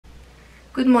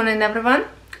Good morning everyone.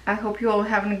 I hope you all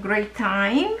having a great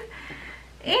time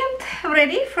and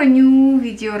ready for a new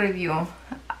video review.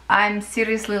 I'm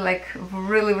seriously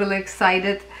really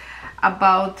excited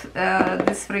about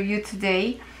this review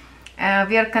today.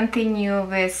 We are continuing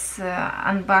with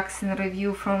unboxing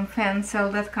review from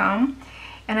Fansells.com,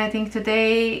 and I think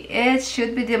today it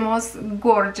should be the most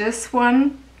gorgeous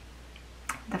one.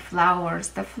 The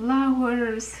flowers,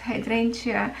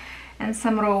 hydrangea and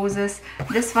some roses.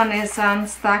 This one is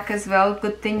unstuck as well.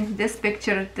 Good thing this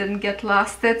picture didn't get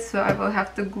lasted, so I will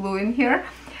have to glue in here.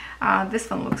 This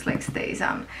one looks like stays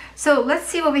on. So let's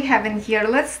see what we have in here.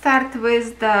 Let's start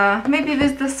with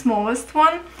the smallest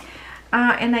one,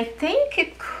 and I think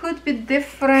it could be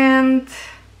different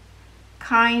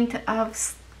kind of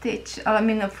stitch,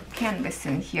 of canvas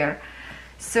in here.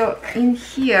 So in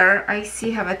here I see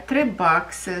have 3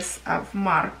 boxes of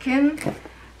marking,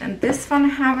 and this one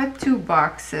have 2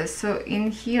 boxes. So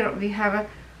in here we have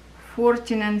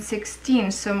 14 and 16,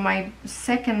 so my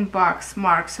second box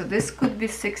marks, so this could be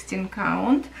 16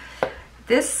 count.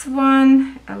 This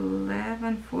one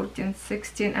 11, 14,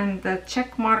 16, and the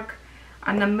check mark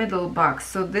on the middle box,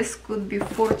 so this could be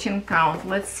 14 count.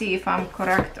 Let's see if I'm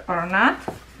correct or not.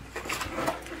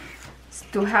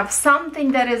 To have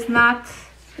something that is not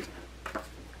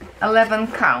 11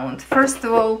 count, first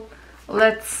of all,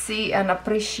 let's see and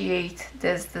appreciate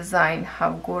this design,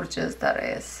 how gorgeous that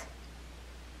is.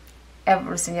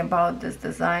 Everything about this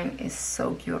design is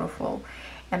so beautiful,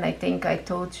 and I think I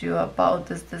told you about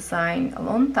this design a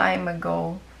long time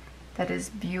ago. That is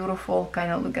beautiful,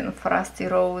 kind of looking frosty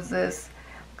roses.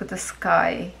 Look at the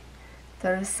sky.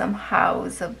 There is some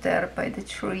house up there by the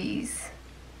trees,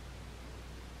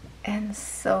 and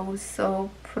so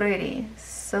pretty,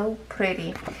 so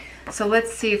pretty. So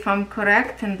let's see if I'm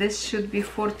correct, and this should be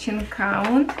 14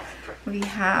 count. We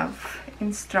have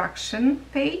instruction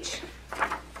page,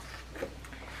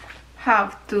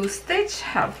 how to stitch,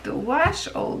 how to wash,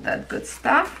 all that good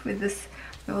stuff. With this,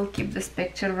 we will keep this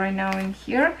picture right now in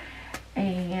here.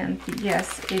 And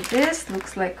yes, it is,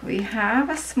 looks like we have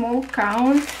a small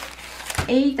count,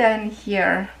 8 in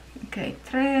here. Okay,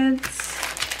 threads,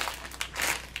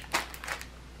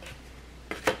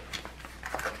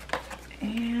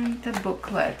 and the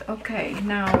booklet. Okay,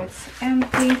 now it's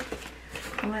empty.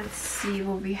 Let's see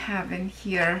what we have in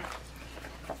here.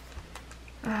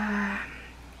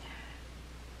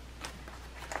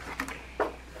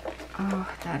 Oh,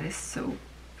 that is so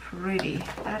pretty.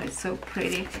 That is so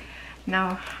pretty.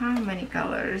 Now, how many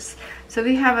colors? So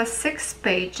we have 6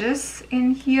 pages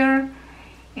in here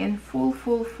in full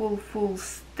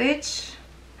stitch.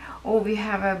 Oh, we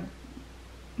have a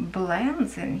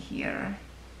blends in here.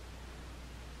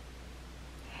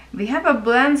 We have a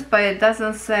blend, but it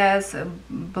doesn't says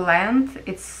blend,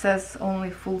 it says only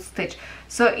full stitch.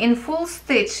 So in full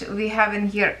stitch we have in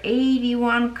here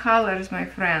 81 colors, my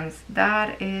friends.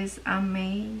 That is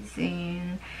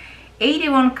amazing.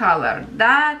 81 color.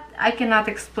 That I cannot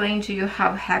explain to you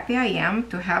how happy I am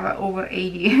to have over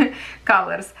 80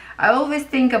 colors. I always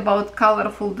think about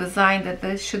colorful design that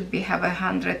this should be have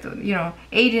 100,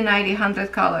 80, 90,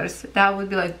 100 colors. That would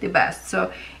be like the best.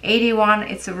 So 81,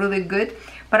 it's really good.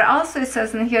 But also it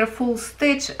says in here full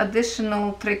stitch,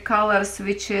 additional 3 colors,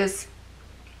 which is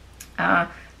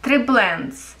 3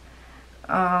 blends.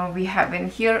 We have in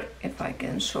here, if I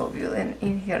can show you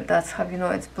in here, that's how you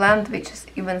know it's blend, which is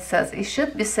even says, it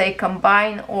should be say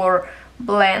combine or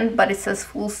blend, but it says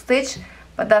full stitch.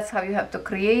 But that's how you have to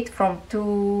create from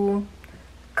 2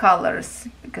 colors,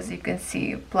 because you can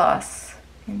see plus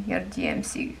in here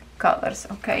DMC colors.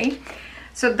 Okay.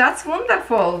 So that's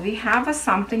wonderful. We have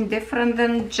something different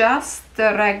than just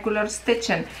the regular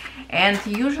stitching, and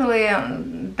usually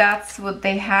that's what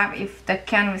they have if the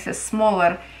canvas is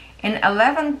smaller. In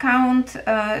 11 count,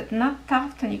 not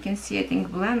often you can see, I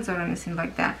think, blends or anything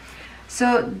like that.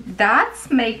 So that's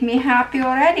make me happy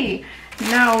already.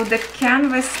 Now the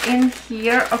canvas in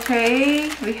here,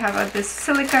 okay, we have this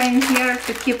silica in here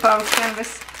to keep our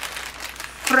canvas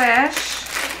fresh.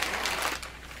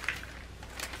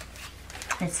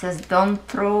 It says don't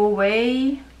throw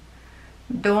away,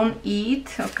 don't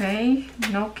eat, okay,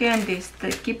 no candies,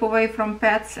 they keep away from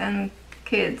pets and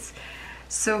kids.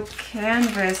 So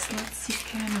canvas, let's see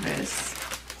canvas.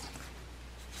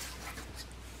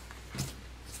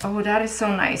 Oh, that is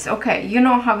so nice. Okay, you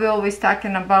know how we always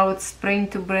talking about spring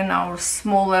to bring our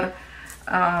smaller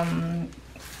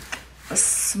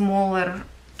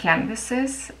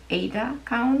canvases, Ada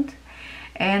count.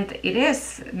 And it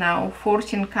is now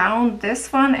 14 count,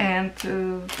 this one, and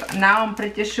now I'm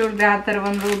pretty sure the other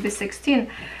one will be 16.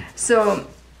 So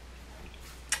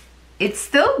it's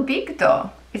still big though.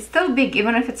 it's still big,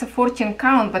 even if it's a 14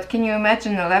 count, but can you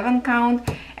imagine 11 count?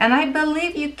 And I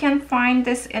believe you can find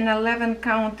this in 11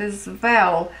 count as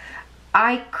well.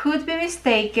 I could be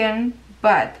mistaken,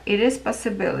 but it is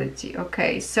possibility.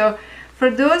 Okay, so for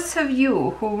those of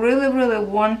you who really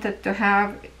wanted to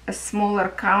have a smaller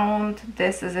count,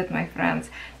 this is it, my friends.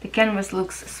 The canvas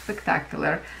looks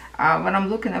spectacular. What I'm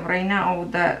looking at right now,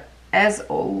 as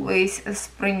always,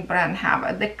 Spring brand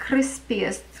have the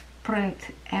crispiest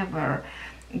print ever.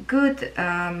 Good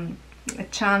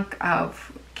chunk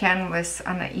of canvas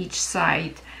on each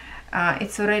side.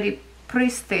 It's already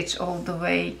pre-stitched all the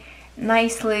way,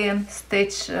 nicely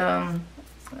stitched.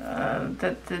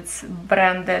 That it's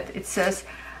branded. It says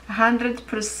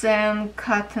 100%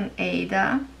 cotton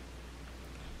Aida.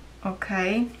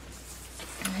 Okay,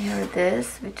 and here it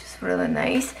is, which is really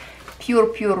nice.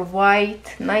 Pure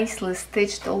white, nicely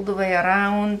stitched all the way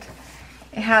around.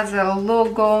 It has a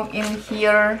logo in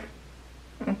here.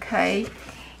 Okay,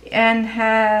 and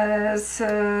has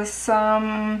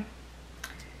some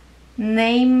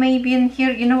name maybe in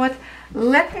here. You know what,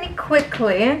 let me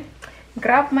quickly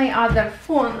grab my other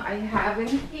phone I have in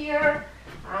here.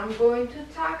 I'm going to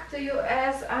talk to you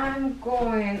as I'm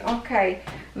going. Okay,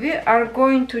 we are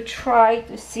going to try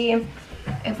to see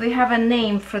if we have a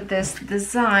name for this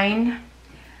design.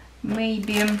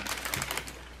 Maybe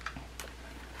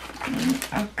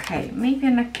okay, maybe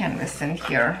in a canvas in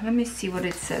here. Let me see what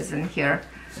it says in here.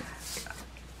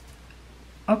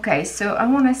 Okay, so I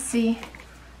want to see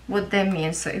what that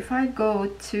means. So if I go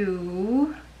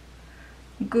to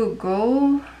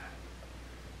Google,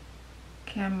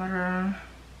 camera,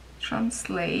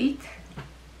 translate,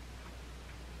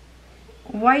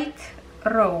 white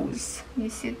rose, you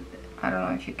see, I don't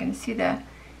know if you can see that,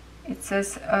 it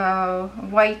says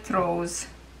white rose,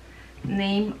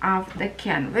 name of the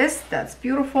canvas. That's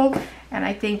beautiful. And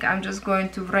I think I'm just going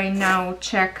to right now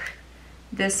check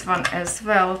this one as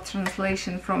well.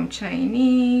 Translation from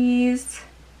Chinese,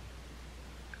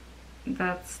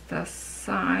 that's the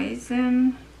size,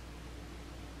 and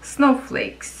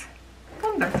snowflakes.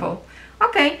 Wonderful.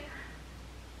 Okay,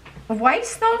 why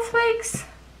snowflakes?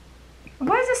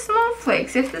 Why is it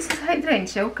snowflakes if this is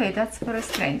hydrangea? Okay, that's very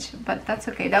strange, but that's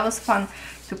okay. That was fun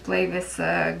to play with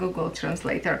Google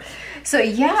Translator. So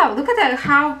yeah, look at that,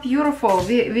 how beautiful.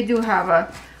 We do have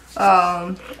a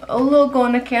logo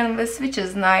on a canvas, which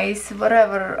is nice.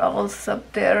 Whatever else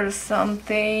up there,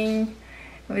 something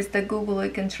with the Google,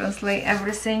 you can translate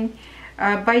everything.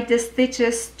 By the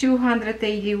stitches,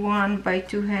 281 by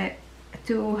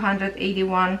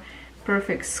 281,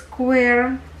 perfect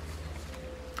square.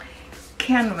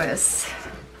 Canvas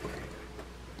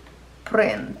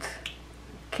print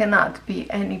cannot be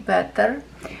any better.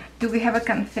 Do we have a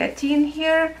confetti in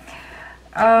here?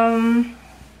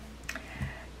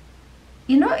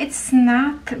 You know, it's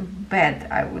not bad,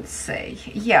 I would say.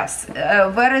 Yes,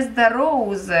 whereas the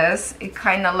roses, it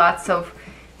kind of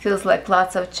feels like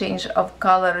lots of change of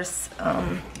colors.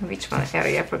 Which one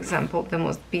area, for example, the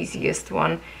most busiest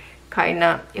one, kind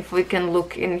of, if we can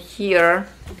look in here.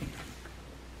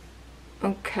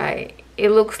 Okay, it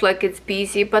looks like it's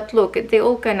busy, but look, they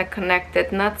all kind of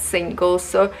connected, not singles.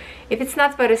 So if it's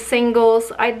not very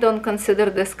singles, I don't consider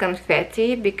this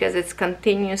confetti, because it's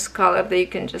continuous color that you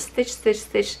can just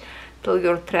stitch till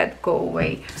your thread go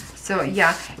away. So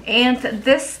yeah, and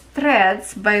this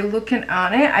threads, by looking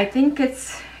on it, I think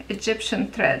it's Egyptian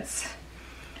threads,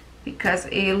 because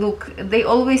they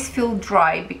always feel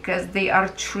dry because they are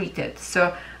treated.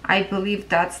 So I believe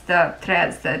that's the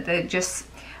threads that they just,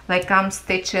 like I'm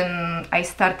stitching, I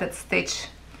started stitch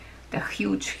the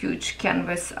huge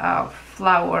canvas of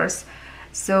flowers,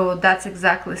 so that's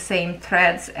exactly same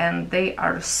threads, and they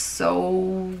are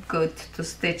so good to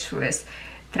stitch with.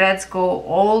 Threads go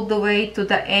all the way to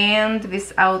the end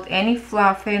without any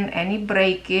fluffing, any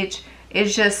breakage.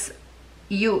 It's just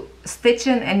you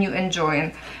stitching and you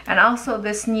enjoying. And also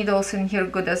this needles in here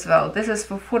good as well. This is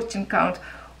for 14 count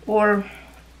or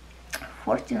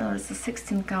 14, or is it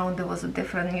 16 count? There was a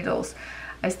different needles.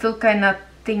 I still kind of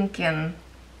thinking,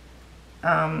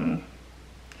 I'm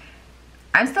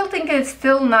still thinking it's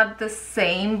still not the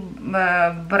same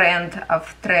brand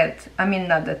of thread. I mean,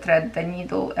 not the thread, the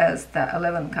needle, as the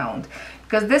 11 count.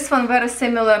 Because this one very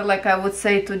similar, like I would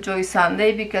say, to Joy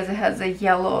Sunday, because it has a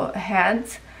yellow head.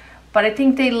 But I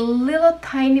think they little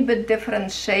tiny bit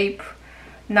different shape,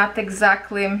 not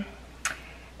exactly.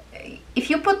 If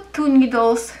you put two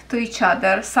needles to each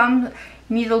other, some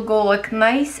needle go like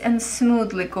nice and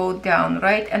smoothly go down,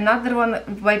 right? Another one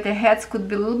by the heads could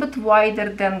be a little bit wider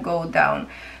than go down.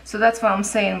 So that's what I'm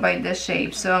saying by the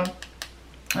shape. So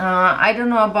I don't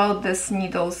know about these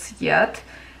needles yet,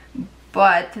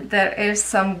 but there is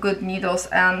some good needles,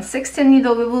 and 16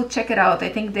 needle, we will check it out. I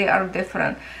think they are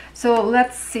different. So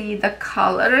let's see the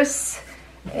colors.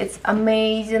 It's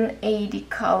amazing, 80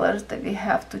 colors that we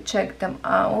have to check them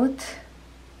out.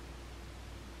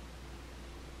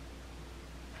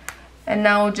 And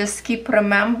now just keep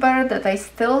remember that I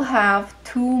still have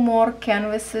 2 more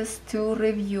canvases to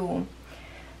review.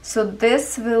 So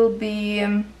this will be,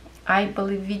 I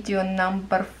believe, video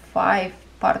number 5,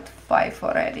 part 5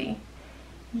 already.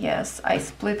 Yes, I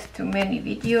split too many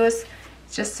videos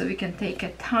just so we can take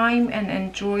a time and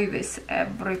enjoy with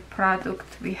every product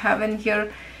we have in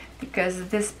here, because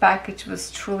this package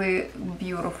was truly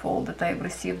beautiful that I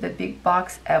received, the big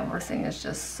box. Everything is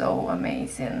just so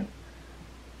amazing.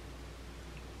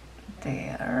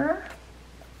 There.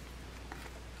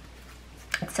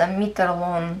 It's a meter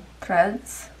long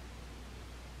threads.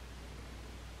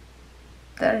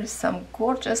 There's some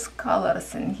gorgeous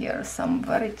colors in here, some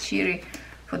very cheery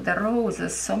for the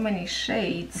roses, so many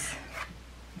shades.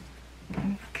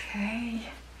 Okay,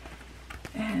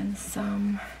 and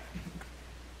some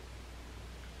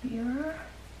here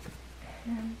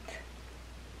and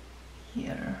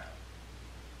here.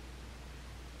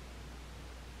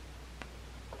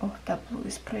 Oh, that blue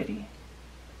is pretty.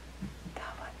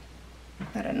 That one.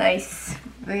 Very nice,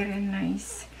 very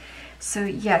nice. So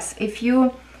yes, if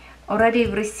you already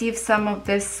received some of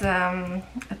this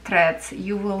threads,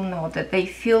 you will know that they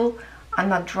feel on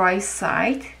the dry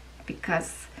side,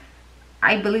 because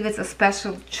I believe it's a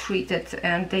special treated,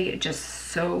 and they are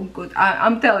just so good.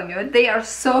 I'm telling you, they are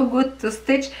so good to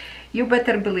stitch. You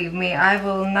better believe me, I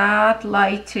will not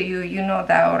lie to you. You know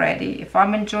that already. If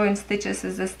I'm enjoying stitches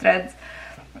with this threads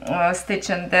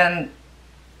stitching, then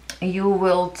you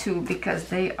will too, because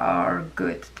they are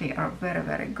good. They are very,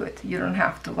 very good. You don't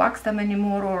have to wax them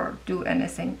anymore or do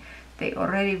anything. They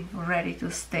already ready to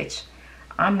stitch.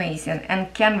 Amazing.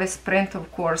 And canvas print,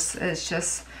 of course, is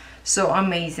just so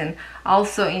amazing.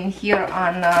 Also in here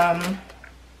on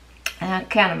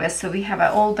canvas, so we have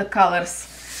all the colors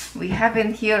we have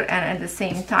in here, and at the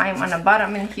same time on the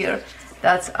bottom in here,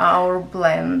 that's our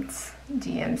blends,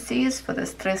 DMCs for the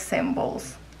stress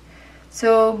symbols.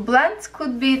 So blends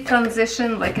could be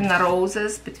transition like in the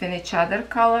roses between each other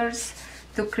colors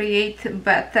to create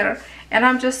better. And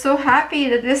I'm just so happy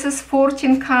that this is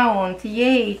 14 count.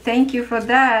 Yay, thank you for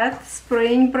that,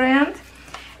 Spring brand.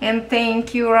 And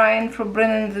thank you, Ryan, for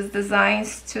bringing these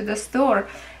designs to the store.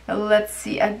 Let's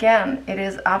see again, it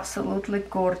is absolutely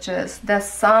gorgeous. The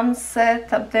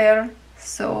sunset up there,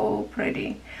 so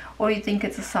pretty. Or you think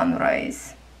it's a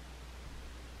sunrise?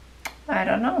 I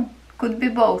don't know, could be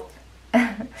both.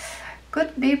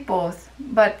 Could be both,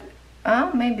 but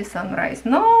maybe sunrise,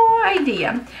 no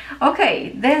idea.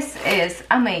 Okay, this is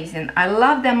amazing. I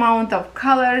love the amount of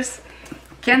colors.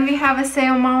 Can we have the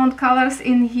same amount of colors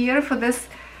in here for this?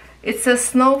 It's a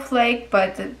snowflake,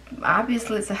 but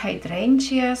obviously it's a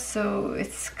hydrangea, so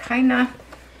it's kind of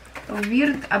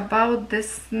weird about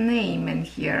this name in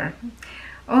here.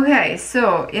 Okay,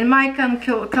 so in my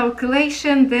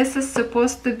calculation, this is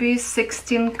supposed to be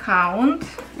 16 count.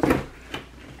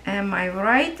 Am I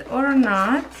right or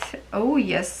not? Oh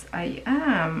yes, I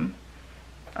am.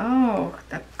 Oh,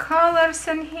 the colors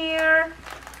in here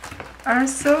are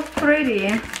so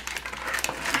pretty.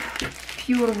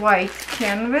 Pure white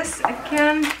canvas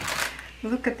again.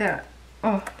 Look at that.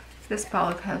 Oh, this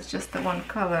palette has just the one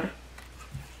color.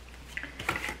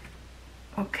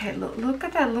 Okay, look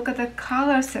at that. Look at the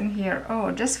colors in here.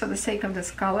 Oh, just for the sake of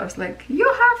these colors, like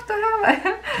you have to have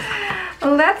it.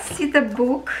 Let's see the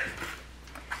book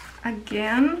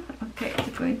again. Okay,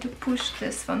 I'm going to push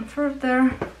this one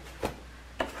further.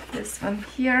 This one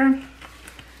here,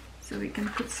 so we can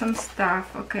put some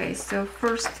stuff. Okay, so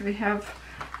first we have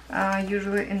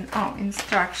usually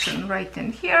instruction right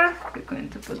in here. We're going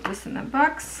to put this in a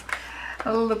box.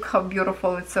 Look how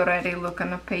beautiful it's already look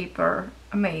on a paper.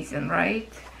 Amazing,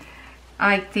 right?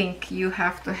 I think you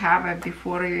have to have it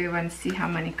before you even see how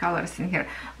many colors in here.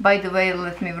 By the way,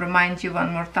 let me remind you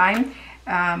one more time,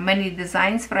 many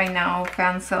designs right now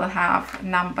Fansells have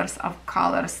numbers of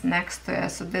colors next to it,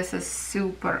 so this is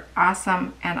super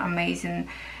awesome and amazing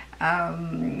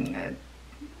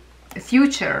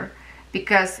future.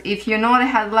 Because if you know they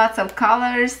have lots of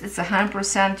colors, it's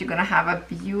 100% you're gonna have a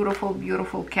beautiful,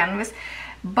 beautiful canvas.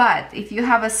 But if you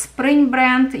have a Spring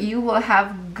brand, you will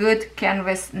have good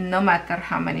canvas no matter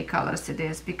how many colors it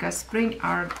is, because Spring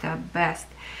are the best.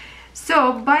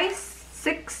 So by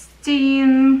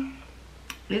 16,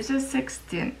 is it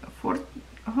 16?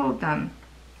 Hold on.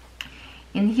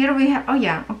 In here we have, oh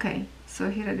yeah, okay. So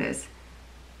here it is.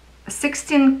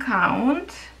 16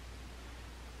 count.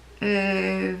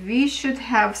 we should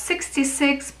have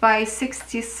 66 by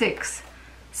 66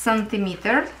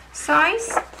 centimeter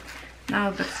size.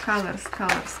 Now the colors.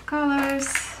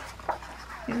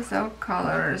 Here's our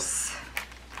colors.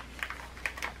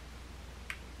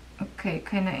 Okay,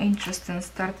 kind of interesting.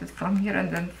 Started from here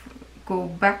and then go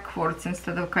backwards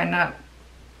instead of kind of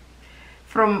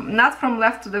from, not from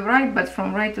left to the right, but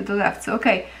from right to the left. So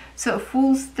okay, so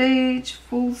full stitch,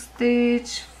 full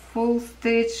stitch, full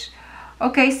stitch.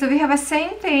 Okay, so we have the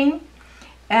same thing,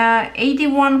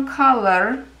 81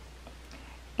 color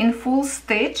in full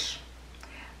stitch,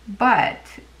 but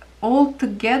all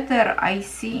together I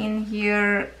see in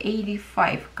here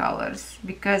 85 colors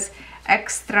because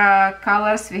extra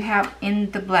colors we have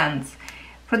in the blends.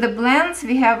 For the blends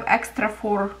we have extra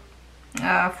four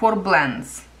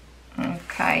blends.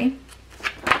 Okay,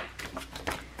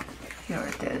 here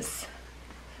it is.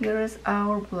 Here is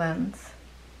our blends.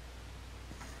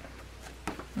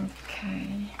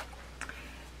 Okay,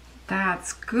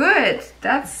 that's good.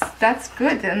 That's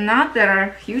good.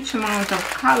 Another huge amount of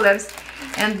colors,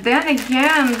 and then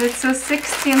again it's a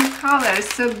 16 colors.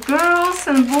 So girls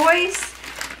and boys,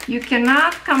 you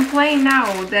cannot complain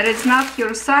now that it's not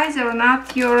your size or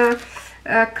not your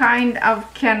kind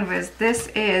of canvas. This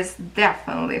is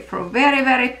definitely for very,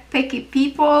 very picky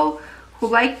people who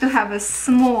like to have a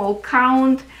small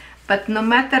count, but no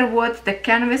matter what, the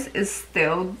canvas is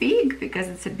still big because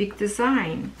it's a big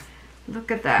design. Look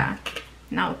at that.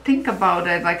 Now think about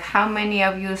it, like how many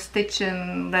of you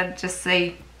stitching, let's just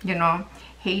say, you know,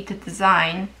 hate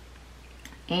design,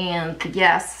 and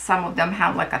yes, some of them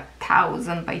have like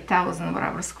 1,000 by 1,000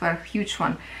 whatever square, huge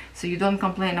one, so you don't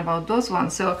complain about those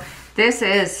ones. So this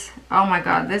is, oh my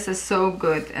god, this is so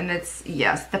good. And it's,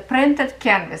 yes, the printed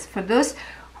canvas for those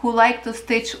who like to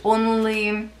stitch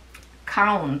only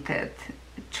counted.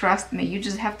 Trust me, you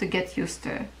just have to get used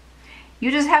to it.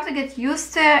 You just have to get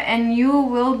used to it and you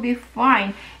will be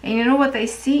fine. And you know what I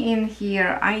see in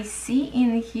here? I see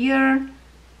in here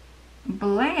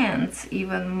blends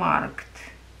even marked.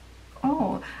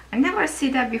 Oh, I never see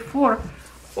that before,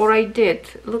 or I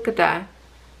did. Look at that.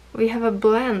 We have a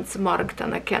blends marked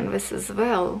on the canvas as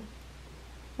well.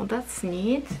 Well, that's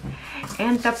neat.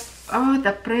 And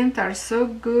the print are so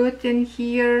good in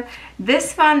here.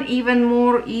 This one even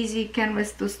more easy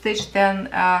canvas to stitch than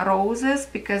roses,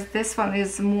 because this one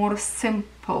is more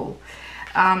simple.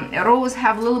 Rose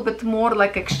have a little bit more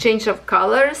like exchange of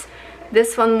colors.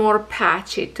 This one more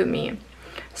patchy to me.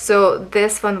 So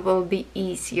this one will be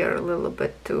easier a little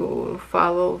bit to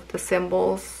follow the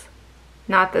symbols.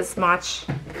 Not as much,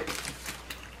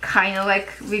 kind of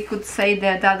like we could say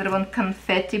that the other one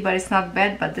confetti, but it's not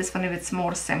bad. But this one, it's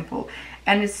more simple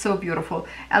and it's so beautiful.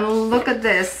 And look at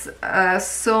this,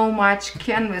 so much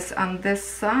canvas on this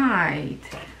side.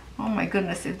 Oh my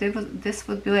goodness, if this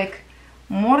would be like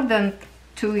more than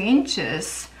 2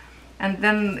 inches, and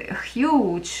then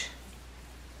huge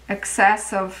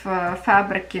excess of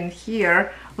fabric in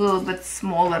here, a little bit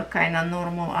smaller, kind of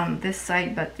normal on this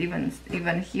side, but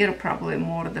even here probably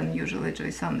more than usually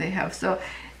Joyson they have. So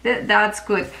that's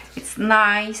good. It's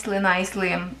nicely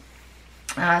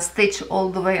stitched all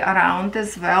the way around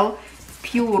as well.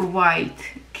 Pure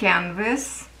white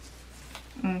canvas.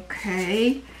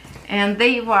 Okay, and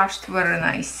they washed very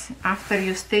nice. After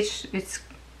you stitch, it's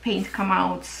paint come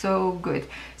out so good.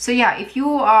 So yeah, if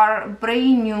you are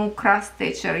brand new cross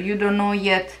stitcher, you don't know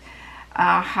yet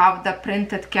how the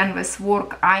printed canvas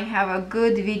work, I have a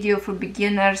good video for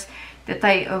beginners that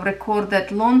I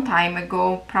recorded long time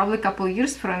ago, probably a couple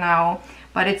years from now,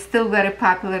 but it's still very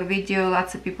popular video.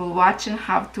 Lots of people watching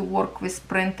how to work with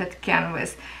printed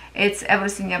canvas. It's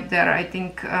everything up there. I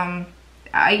think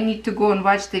I need to go and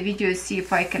watch the video, see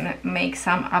if I can make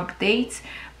some updates,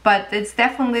 but it's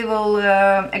definitely will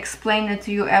explain it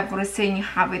to you everything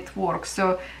how it works.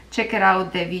 So check it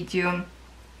out, the video.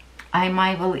 I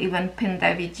might will even pin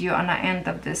the video on the end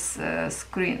of this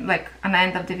screen, like on the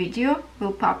end of the video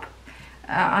will pop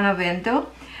on a window.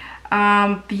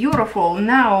 Beautiful.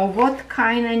 Now what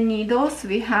kind of needles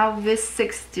we have with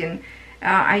 16?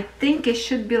 I think it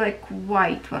should be like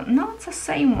white one. No, it's the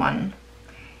same one.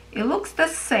 It looks the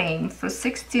same for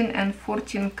 16 and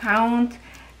 14 count.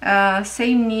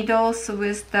 Same needles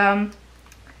with the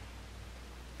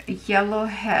yellow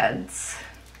heads.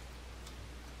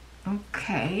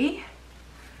 Okay,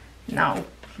 now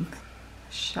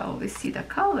shall we see the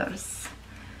colors?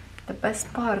 The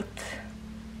best part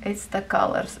is the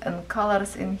colors, and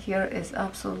colors in here is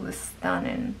absolutely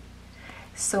stunning.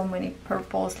 So many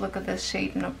purples. Look at the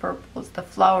shading of purples. The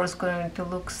flower is going to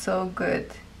look so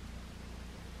good.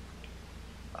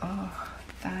 Oh,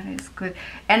 That is good.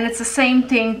 And it's the same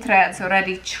thing, threads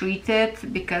already treated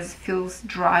because it feels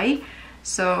dry.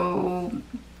 So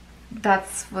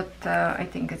that's what I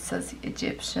think it says,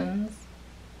 Egyptians.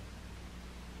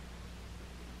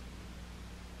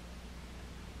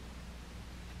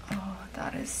 Oh,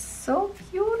 that is so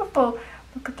beautiful.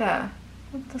 Look at that.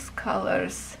 Look at those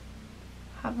colors.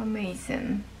 How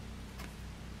amazing.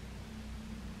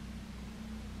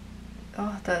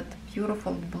 Oh, the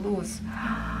beautiful blues.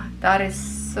 That is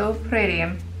so pretty.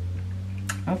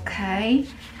 Okay,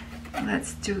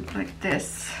 let's do it like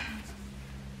this.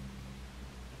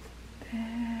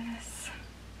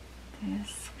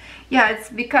 This. Yeah, it's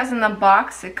because in the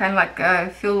box it kind of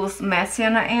like feels messy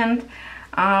on the end.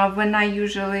 When I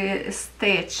usually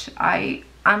stitch, I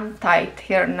untie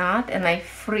hair knot and I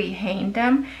freehand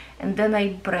them, and then I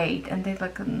braid, and they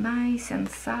look nice and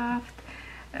soft.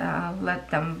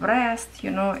 Let them rest, you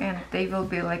know, and they will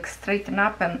be like straighten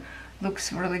up and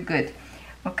looks really good.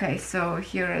 Okay, so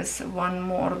here is one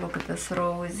more. Look at this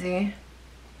rosy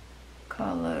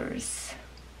colors.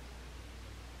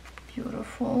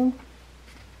 Beautiful.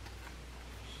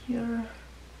 Here.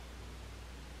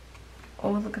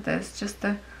 Oh, look at this, just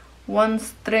a one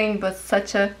string, but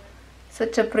such a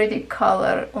pretty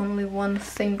color. Only one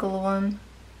single one.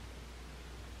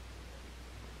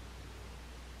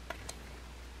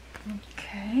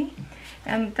 Okay,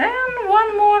 and then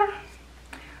one more,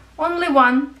 only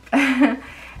one.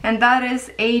 And that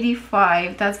is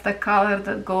 85. That's the color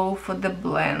that go for the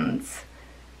blends,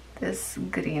 this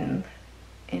green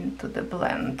into the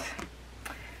blend.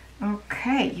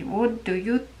 Okay, what do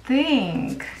you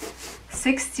think?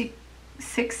 16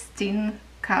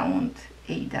 count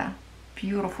Ada.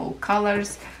 Beautiful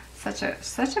colors, such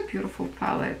a beautiful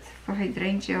palette for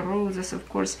hydrangea roses. Of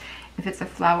course, if it's a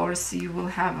flowers, you will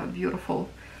have a beautiful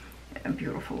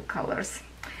colors.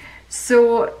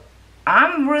 So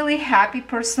I'm really happy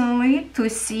personally to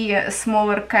see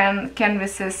smaller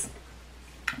canvases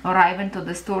arrive into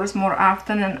the stores more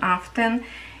often and often,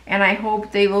 and I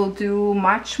hope they will do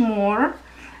much more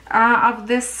of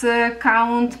this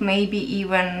count, maybe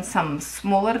even some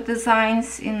smaller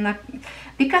designs in the,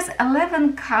 because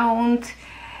 11 count,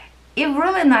 it's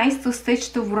really nice to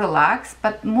stitch to relax,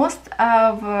 but most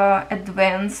of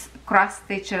advanced cross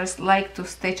stitchers like to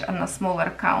stitch on a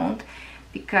smaller count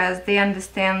because they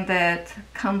understand that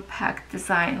compact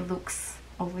design looks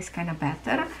always kind of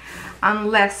better,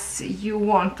 unless you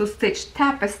want to stitch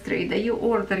tapestry that you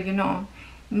order, you know,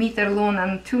 meter long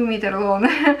and 2 meter long.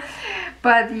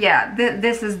 But yeah,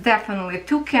 this is definitely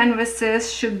 2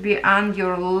 canvases should be on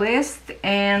your list,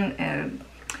 and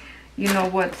you know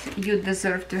what, you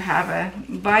deserve to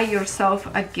have buy yourself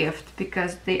a gift,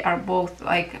 because they are both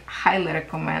like highly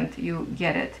recommend you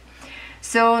get it.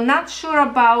 So not sure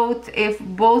about if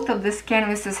both of these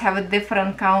canvases have a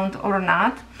different count or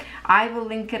not. I will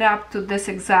link it up to this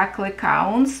exactly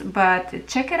counts, but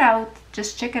check it out,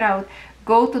 just check it out.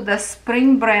 Go to the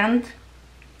spring brand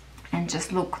and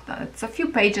just look. It's a few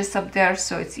pages up there,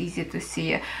 so it's easy to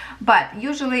see. But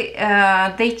usually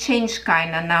they change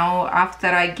kind of now after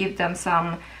I give them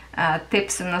some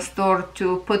tips in the store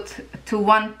to put to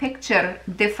one picture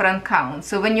different count.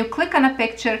 So when you click on a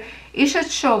picture, it should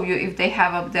show you if they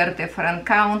have up there different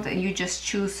count, and you just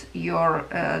choose your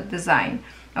design.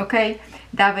 Okay,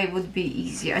 that way would be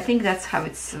easy. I think that's how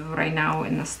it's right now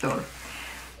in the store.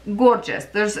 Gorgeous.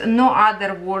 There's no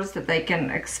other words that I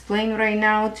can explain right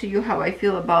now to you how I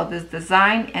feel about this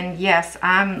design. And yes,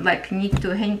 I'm like need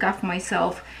to handcuff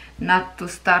myself not to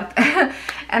start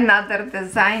another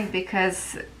design,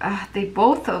 because they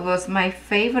both was my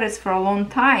favorites for a long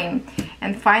time,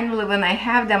 and finally when I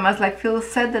have them, I was like feel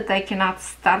sad that I cannot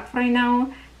start right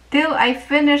now till I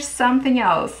finish something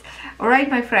else. All right,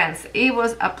 my friends, it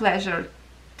was a pleasure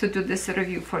to do this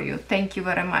review for you. Thank you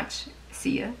very much.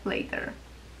 See you later.